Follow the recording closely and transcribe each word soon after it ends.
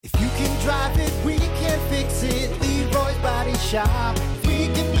drive it, we can fix it. Leroy's Body Shop. We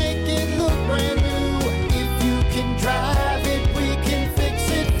can make it look brand new. If you can drive it, we can fix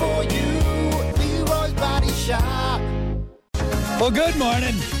it for you. Leroy's Body Shop. Well, good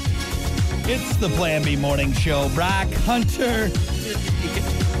morning. It's the Plan B Morning Show. Brock Hunter.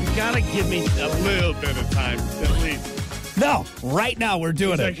 You gotta give me a little bit of time, at least. No, right now we're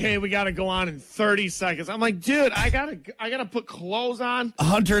doing It's it. like, hey, we gotta go on in 30 seconds. I'm like, dude, I gotta put clothes on.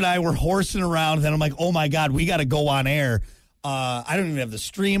 Hunter and I were horsing around, and then I'm like, oh my God, we got to go on air. I don't even have the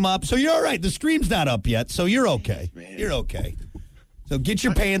stream up. So you're all right. The stream's not up yet, so you're okay. Man. You're okay. So get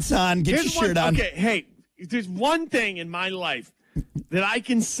your pants on, get your shirt on. Okay, hey, there's one thing in my life that I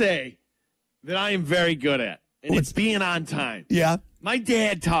can say that I am very good at, and it's being on time. Yeah. My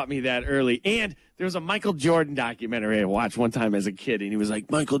dad taught me that early, and there was a Michael Jordan documentary I watched one time as a kid, and he was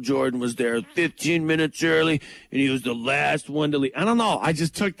like, Michael Jordan was there 15 minutes early, and he was the last one to leave. I don't know. I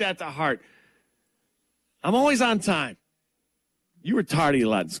just took that to heart. I'm always on time. You were tardy a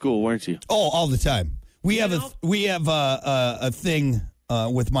lot in school, weren't you? Oh, all the time. We have a thing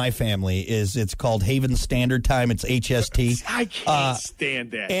with my family. It's called Haven Standard Time. It's HST. I can't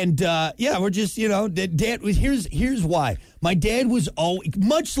stand that. And yeah, we're just Dad. Here's why. My dad was always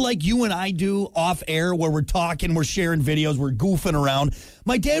much like you and I do off air, where we're talking, we're sharing videos, we're goofing around.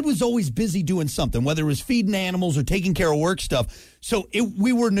 My dad was always busy doing something, whether it was feeding animals or taking care of work stuff. So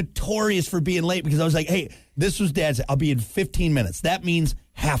we were notorious for being late because I was like, hey, this was Dad's. I'll be in 15 minutes. That means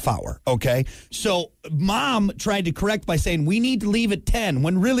half hour, okay? So Mom tried to correct by saying we need to leave at 10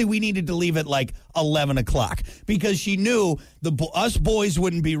 when really we needed to leave at like 11 o'clock because she knew us boys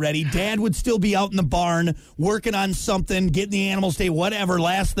wouldn't be ready. Dad would still be out in the barn working on something, getting the animals to whatever,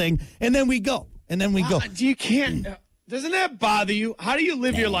 last thing, and then we go. You can't. Doesn't that bother you? How do you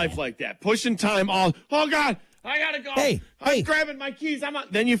live your life like that? Pushing time all. Oh, God, I got to go. I'm grabbing my keys.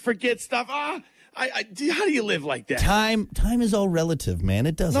 Then you forget stuff. How do you live like that? Time is all relative, man.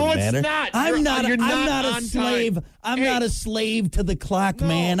 It doesn't matter. It's not. I'm not on a slave. time. I'm not a slave to the clock,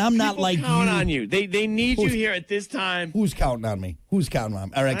 man. I'm not like you. Count on you. They need you here at this time. Who's counting on me? Who's counting on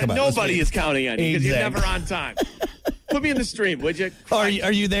me? All right, come on. Nobody is counting on you because you're never on time. Put me in the stream, would you? Are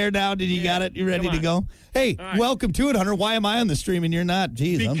you there now? Did you got it? You ready to go? Hey, welcome to it, Hunter. Why am I on the stream and you're not?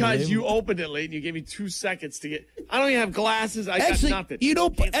 Jeez, because you opened it late and you gave me 2 seconds to get. I don't even have glasses. I got nothing. You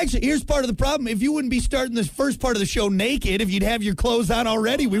don't. Actually, here's part of the problem. If you wouldn't be starting this first part of the show naked, if you'd have your clothes on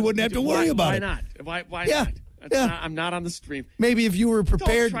already, we wouldn't have to worry about it. Why not? Yeah. Not? I'm not on the stream. Maybe if you were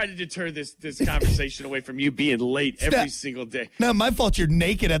prepared. Don't try to deter this conversation away from you being late every single day. Not my fault. You're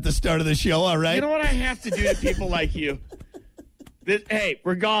naked at the start of the show. All right. You know what I have to do to people like you? Hey,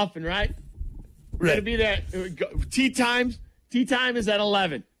 we're golfing, right? We're going to be there. Tea time is at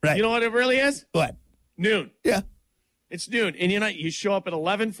 11. Right. You know what it really is? What? Noon. Yeah. It's noon. And you show up at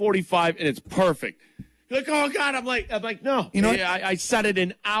 11:45 and it's perfect. You're like, oh, God, I'm like, no. You know what? I set it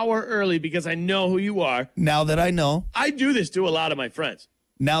an hour early because I know who you are. Now that I know. I do this to a lot of my friends.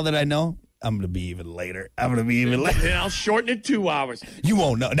 Now that I know, I'm going to be even later. And I'll shorten it 2 hours. You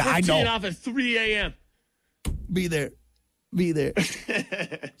won't know. No, I know. It off at 3 a.m. Be there.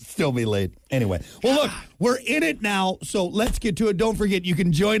 Still be late. Anyway. Well, look, we're in it now, so let's get to it. Don't forget, you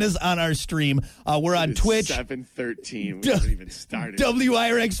can join us on our stream. We're on Twitch. 7:13. We haven't even started.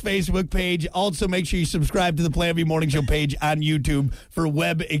 WIRX Facebook page. Also, make sure you subscribe to the Plan B Morning Show page on YouTube for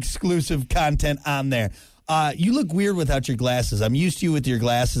web-exclusive content on there. You look weird without your glasses. I'm used to you with your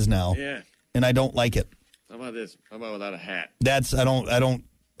glasses now. Yeah. And I don't like it. How about this? How about without a hat? I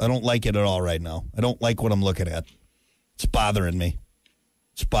don't like it at all right now. I don't like what I'm looking at. It's bothering me.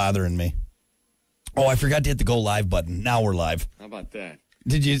 Oh, I forgot to hit the go live button. Now we're live. How about that?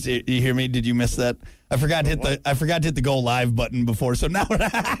 Did you hear me? Did you miss that? I forgot to hit the go live button before. So now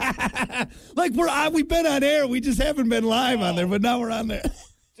we've been on air. We just haven't been live on there, but now we're on there.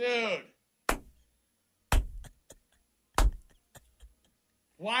 Dude.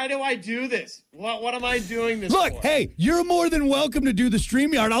 Why do I do this? What am I doing this Look, for? hey, you're more than welcome to do the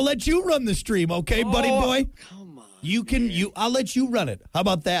StreamYard. I'll let you run the stream, okay, buddy boy? Come on. I'll let you run it. How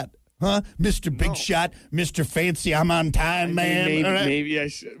about that? Huh? Mr. Big Shot, Mr. Fancy, I'm on time, man. Maybe I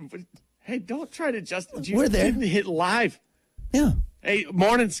should. But, hey, don't try to just. We're there. Didn't hit live. Yeah. Hey,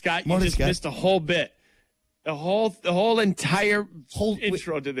 morning, Scott. You just missed a whole bit. The whole entire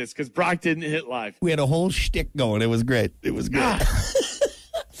intro to this because Brock didn't hit live. We had a whole shtick going. It was great.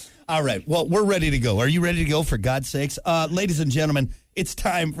 All right. Well, we're ready to go. Are you ready to go, for God's sakes? Ladies and gentlemen, it's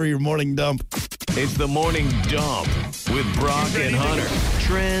time for your morning dump. It's the Morning Dump with Brock and Hunter.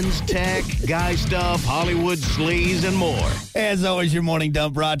 Trends, tech, guy stuff, Hollywood sleaze, and more. As always, your morning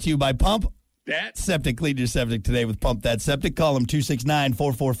dump brought to you by Pump That Septic. Clean your septic today with Pump That Septic. Call them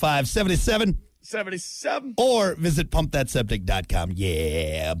 269-445-77. 77. Or visit pumpthatseptic.com.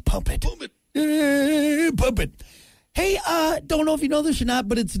 Yeah, pump it. Pump it. Pump it. Hey, don't know if you know this or not,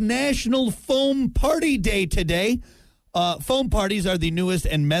 but it's National Foam Party Day today. Foam parties are the newest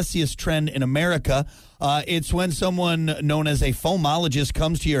and messiest trend in America. It's when someone known as a foamologist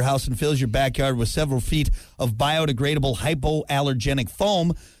comes to your house and fills your backyard with several feet of biodegradable hypoallergenic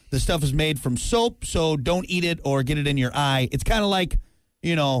foam. The stuff is made from soap, so don't eat it or get it in your eye. It's kind of like,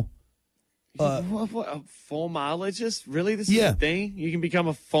 What, a foamologist? Really? This is a thing? You can become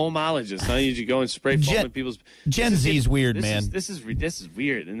a foamologist, huh? You go and spray foam in people's... Gen Z's weird, man. This is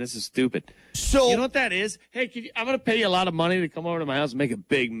weird, and this is stupid. So you know what that is? Hey, I'm going to pay you a lot of money to come over to my house and make a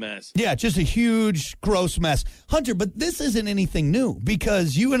big mess. Yeah, just a huge, gross mess. Hunter, but this isn't anything new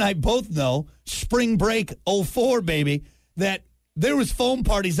because you and I both know, spring break 04, baby, that there was foam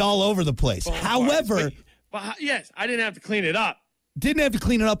parties all over the place. However... yes, I didn't have to clean it up. Didn't have to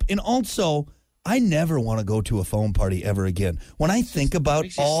clean it up. And also, I never want to go to a foam party ever again. When I think about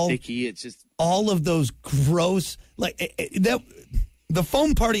sticky, it's just all of those gross, the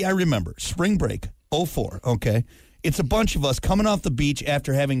foam party I remember, spring break 04, okay? It's a bunch of us coming off the beach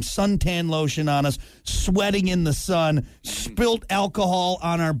after having suntan lotion on us, sweating in the sun, spilt alcohol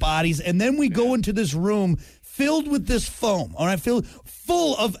on our bodies, and then we go into this room filled with this foam, all right,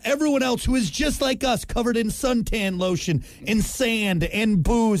 full of everyone else who is just like us, covered in suntan lotion and sand and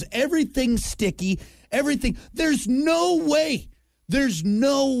booze, everything sticky, everything. There's no way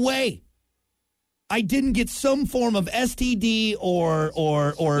I didn't get some form of STD or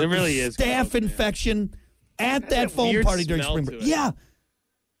really staph infection at that foam party during spring break. Yeah.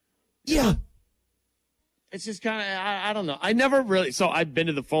 It's just kind of, I don't know. I never really, so I've been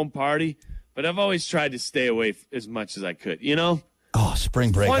to the foam party, but I've always tried to stay away as much as I could, Oh,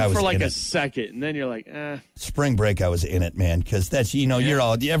 spring break. I was for like in a it. second, and then you're like, Spring break, I was in it, man, because that's,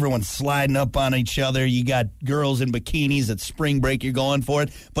 everyone's sliding up on each other. You got girls in bikinis at spring break. You're going for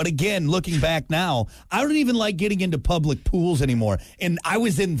it. But again, looking back now, I don't even like getting into public pools anymore. And I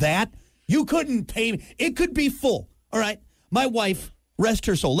was in that. You couldn't pay me. It could be full. All right. My wife, rest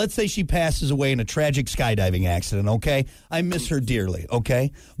her soul. Let's say she passes away in a tragic skydiving accident, okay? I miss her dearly,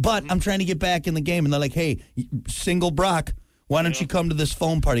 okay? But I'm trying to get back in the game, and they're like, hey, single Brock, why don't you come to this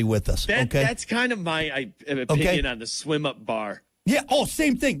foam party with us, okay? That's kind of my opinion on the swim-up bar. Yeah,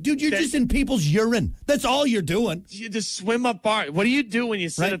 same thing. Dude, you're just in people's urine. That's all you're doing. The swim-up bar. What do you do when you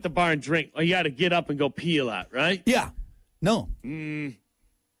sit at the bar and drink? Oh, you got to get up and go pee a lot, right? Yeah. No.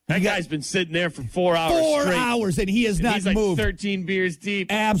 That guy's been sitting there for 4 hours 4 straight. hours, and he has not he's like moved. 13 beers deep.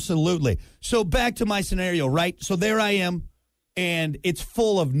 Absolutely. So back to my scenario, right? So there I am, and it's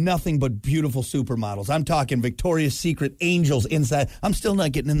full of nothing but beautiful supermodels. I'm talking Victoria's Secret angels inside. I'm still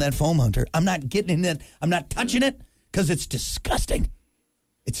not getting in that foam, Hunter. I'm not getting in that. I'm not touching it because it's disgusting.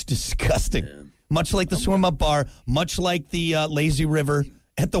 It's disgusting. Yeah. Much like the swim-up bar, much like the lazy river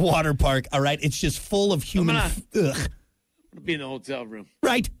at the water park, all right? It's just full of human... I'm going to be in the hotel room.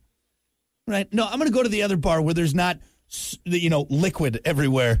 Right. No, I'm going to go to the other bar where there's not, liquid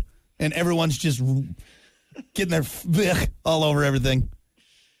everywhere, and everyone's just getting their all over everything.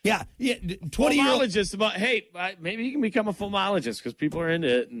 Yeah. 20-year-old. Hey, maybe you can become a foamologist because people are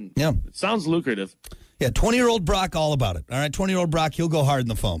into it, and it sounds lucrative. Yeah, 20-year-old Brock, all about it. All right, 20-year-old Brock, he'll go hard in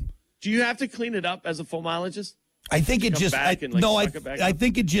the foam. Do you have to clean it up as a foamologist? I think it just, I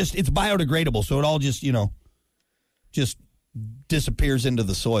think it just, it's biodegradable, so it all just, just disappears into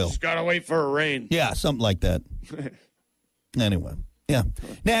the soil. Just gotta wait for a rain. Yeah, something like that. Anyway, yeah.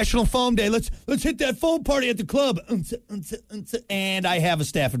 National Foam Day. Let's hit that foam party at the club. And I have a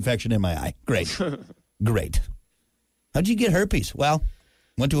staph infection in my eye. Great. Great. How'd you get herpes? Well,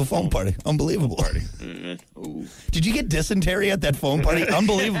 went to a foam party. Unbelievable. Did you get dysentery at that foam party?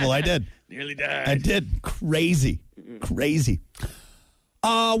 Unbelievable. I did. Nearly died. I did. Crazy.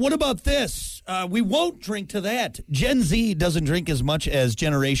 What about this? We won't drink to that. Gen Z doesn't drink as much as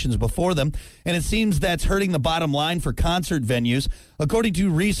generations before them, and it seems that's hurting the bottom line for concert venues. According to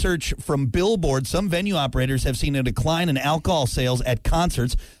research from Billboard, some venue operators have seen a decline in alcohol sales at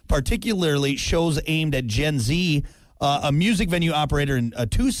concerts, particularly shows aimed at Gen Z. A music venue operator in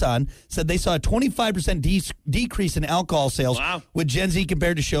Tucson said they saw a 25% decrease in alcohol sales with Gen Z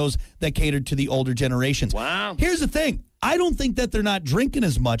compared to shows that catered to the older generations. Wow. Here's the thing. I don't think that they're not drinking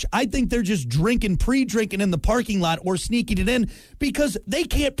as much. I think they're just pre-drinking in the parking lot or sneaking it in because they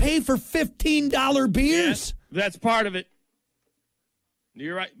can't pay for $15 beers. Yeah, that's part of it.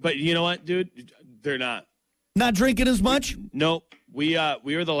 You're right. But you know what, dude? They're not. Not drinking as much? Nope. We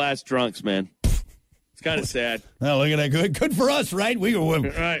were the last drunks, man. It's kind of sad. Oh, look at that. Good for us, right? We were.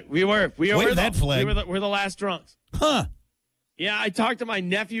 Right. We were that flag. We're the last drunks. Huh. Yeah, I talked to my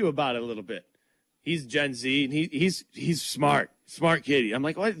nephew about it a little bit. He's Gen Z, and he's smart kid. I'm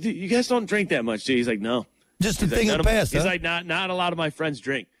like, what? You guys don't drink that much, do you? He's like, no. Just a thing of the past, He's huh? like, not a lot of my friends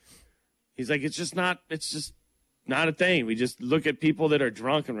drink. He's like, it's just not a thing. We just look at people that are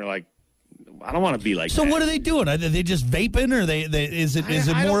drunk, and we're like, I don't want to be like that. So what are they doing? Are they just vaping, or is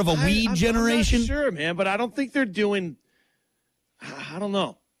it more of a weed generation? I'm not sure, man, but I don't think they're doing. I don't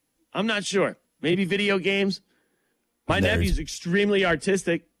know. I'm not sure. Maybe video games. My nephew's extremely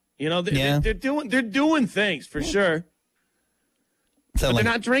artistic. You know, they're doing things for sure. But they're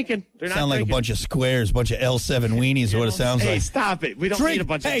not drinking. They're not like a bunch of squares, bunch of L7 weenies is what it sounds like. Hey, stop it. We don't need a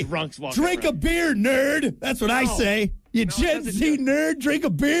bunch of drunks walking Drink around. a beer, nerd. That's what I say. You Gen Z nerd, drink a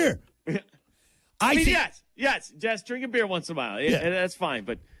beer. I mean, yes. Just drink a beer once in a while. Yeah, that's fine.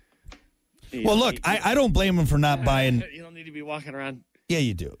 But well, look, I don't blame them for not buying. You don't need to be walking around. Yeah,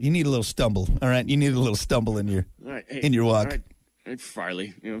 you do. You need a little stumble. All right, you need a little stumble in your walk. All right,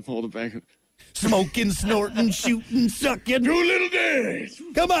 Farley, hold it back. Smoking, snorting, shooting, sucking. 2 little days.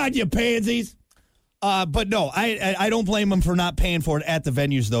 Come on, you pansies. But no, I don't blame them for not paying for it at the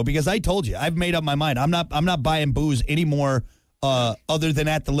venues though, because I told you I've made up my mind. I'm not buying booze anymore. Other than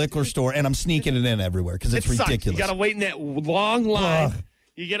at the liquor store, and I'm sneaking it in everywhere because it's ridiculous. You got to wait in that long line.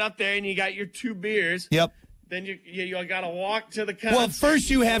 You get up there and you got your 2 beers. Yep. Then you got to walk to the concert. Well, first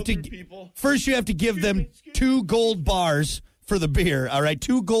you have to give them 2 gold bars for the beer. All right,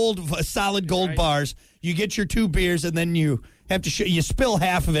 2 solid gold bars. You get your 2 beers, and then you have to you spill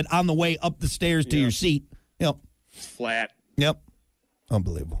half of it on the way up the stairs to your seat. Yep. It's flat. Yep.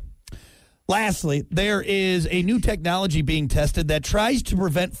 Unbelievable. Lastly, there is a new technology being tested that tries to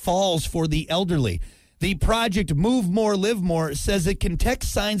prevent falls for the elderly. The project Move More, Live More says it can detect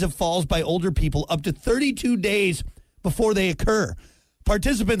signs of falls by older people up to 32 days before they occur.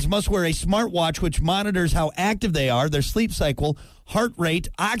 Participants must wear a smartwatch which monitors how active they are, their sleep cycle, heart rate,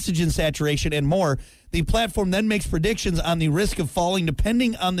 oxygen saturation, and more. The platform then makes predictions on the risk of falling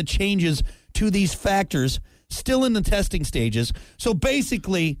depending on the changes to these factors, still in the testing stages. So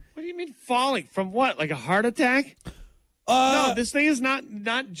basically... What do you mean falling? From what? Like a heart attack? No, this thing is not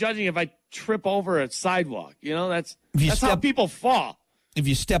judging if I trip over a sidewalk. You know, that's how people fall. If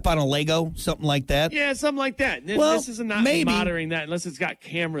you step on a Lego, something like that. Yeah, something like that. Well, this is not monitoring that unless it's got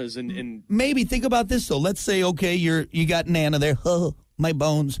cameras and maybe think about this though. Let's say, okay, you got Nana there. Oh, my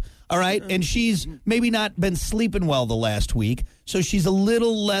bones. All right, and she's maybe not been sleeping well the last week, so she's a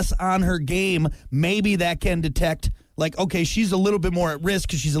little less on her game. Maybe that can detect, like, okay, she's a little bit more at risk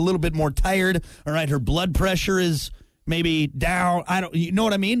because she's a little bit more tired. All right, her blood pressure is maybe down. You know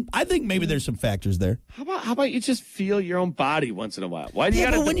what I mean? I think maybe there's some factors there. How about you just feel your own body once in a while? Why do you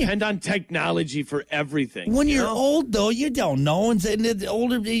got to depend on technology for everything? When you're old, though, you don't know. And the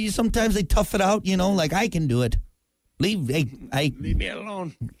older, sometimes they tough it out. You know, like I can do it. Leave me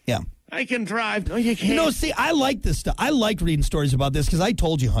alone. Yeah. I can drive. No, you can't. You know, see, I like this stuff. I like reading stories about this because I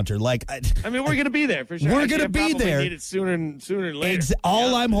told you, Hunter. Like, I mean, we're going to be there for sure. We're going to be there. Need it sooner and later.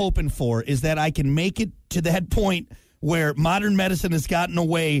 All I'm hoping for is that I can make it to that point where modern medicine has gotten a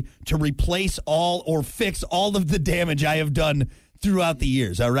way to replace all or fix all of the damage I have done throughout the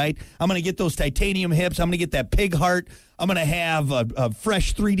years, all right? I'm going to get those titanium hips. I'm going to get that pig heart. I'm going to have a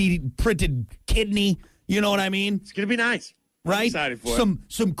fresh 3D printed kidney. You know what I mean? It's going to be nice. Right? I'm excited for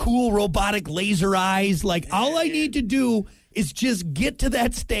some cool robotic laser eyes. Like, all I need to do is just get to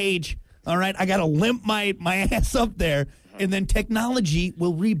that stage, all right? I got to limp my ass up there, and then technology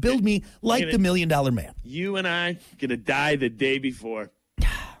will rebuild me like the $1 Million Man. You and I going to die the day before.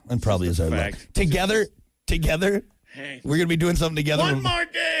 And probably is our luck. Together, hey, we're going to be doing something together. One more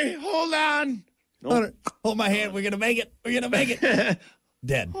day. Hold on. Nope. Hold my hand. We're going to make it. We're going to make it.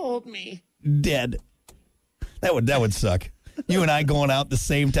 Dead. Hold me. Dead. That would suck. You and I going out the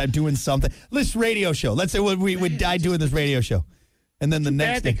same time doing something. This radio show. Let's say we would die doing this radio show. And then the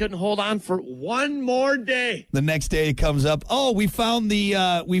next day they couldn't hold on for one more day. The next day it comes up. Oh, we found the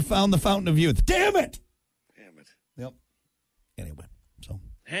Fountain of Youth. Damn it. Yep. Anyway, so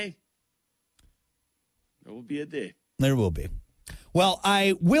hey. There will be a day. There will be. Well,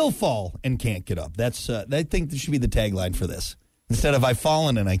 I will fall and can't get up. That's I think that should be the tagline for this. Instead of I've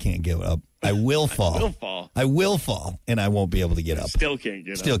fallen and I can't get up, I will fall. I will fall and I won't be able to get up. Still can't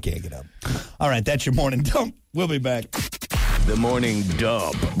get up. All right, that's your morning dump. We'll be back. The Morning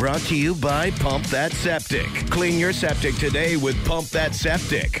Dump, brought to you by Pump That Septic. Clean your septic today with Pump That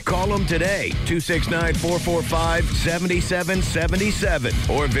Septic. Call them today,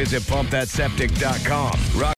 269-445-7777, or visit pumpthatseptic.com.